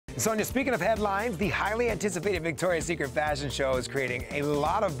Sonia, speaking of headlines, the highly anticipated Victoria's Secret fashion show is creating a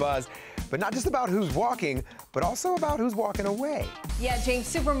lot of buzz, but not just about who's walking, but also about who's walking away. Yeah, James,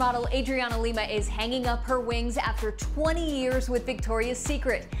 supermodel Adriana Lima is hanging up her wings after 20 years with Victoria's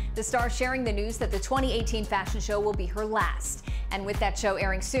Secret. The star sharing the news that the 2018 fashion show will be her last. And with that show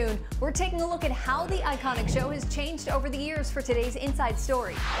airing soon, we're taking a look at how the iconic show has changed over the years for today's Inside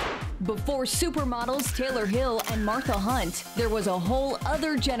Story. Before supermodels Taylor Hill and Martha Hunt, there was a whole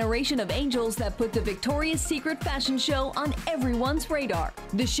other generation of angels that put the Victoria's Secret fashion show on everyone's radar.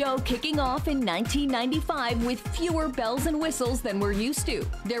 The show kicking off in 1995 with fewer bells and whistles than we're used to.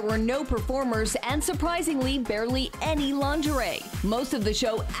 There were no performers and surprisingly barely any lingerie. Most of the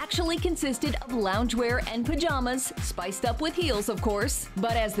show actually consisted of loungewear and pajamas, spiced up with heels of course.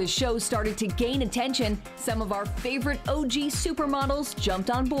 But as the show started to gain attention, some of our favorite OG supermodels jumped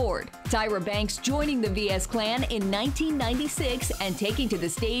on board. Tyra Banks joining the VS clan in 1996 and taking to the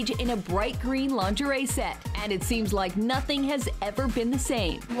stage in a bright green lingerie set. And it seems like nothing has ever been the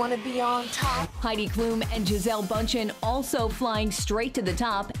same. You want to be on top. Heidi Klum and Giselle Bundchen also flying straight to the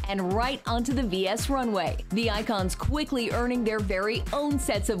top and right onto the VS runway. The icons quickly earning their very own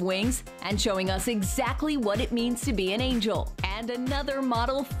sets of wings and showing us exactly what it means to be an angel. And another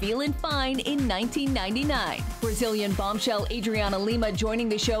model feeling fine in 1999. Brazilian bombshell Adriana Lima joining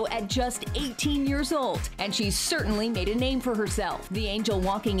the show at just 18 years old, and she's certainly made a name for herself. The angel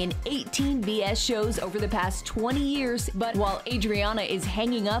walking in 18 VS shows over the past 20 years, but while Adriana is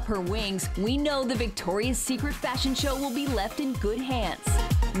hanging up her wings, we know the Victoria's Secret fashion show will be left in good hands.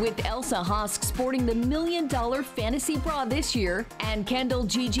 With Elsa Hosk sporting the $1 million fantasy bra this year, and Kendall,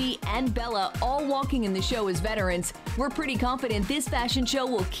 Gigi, and Bella all walking in the show as veterans, we're pretty confident this fashion show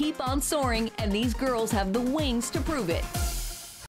will keep on soaring, and these girls have the wings to prove it.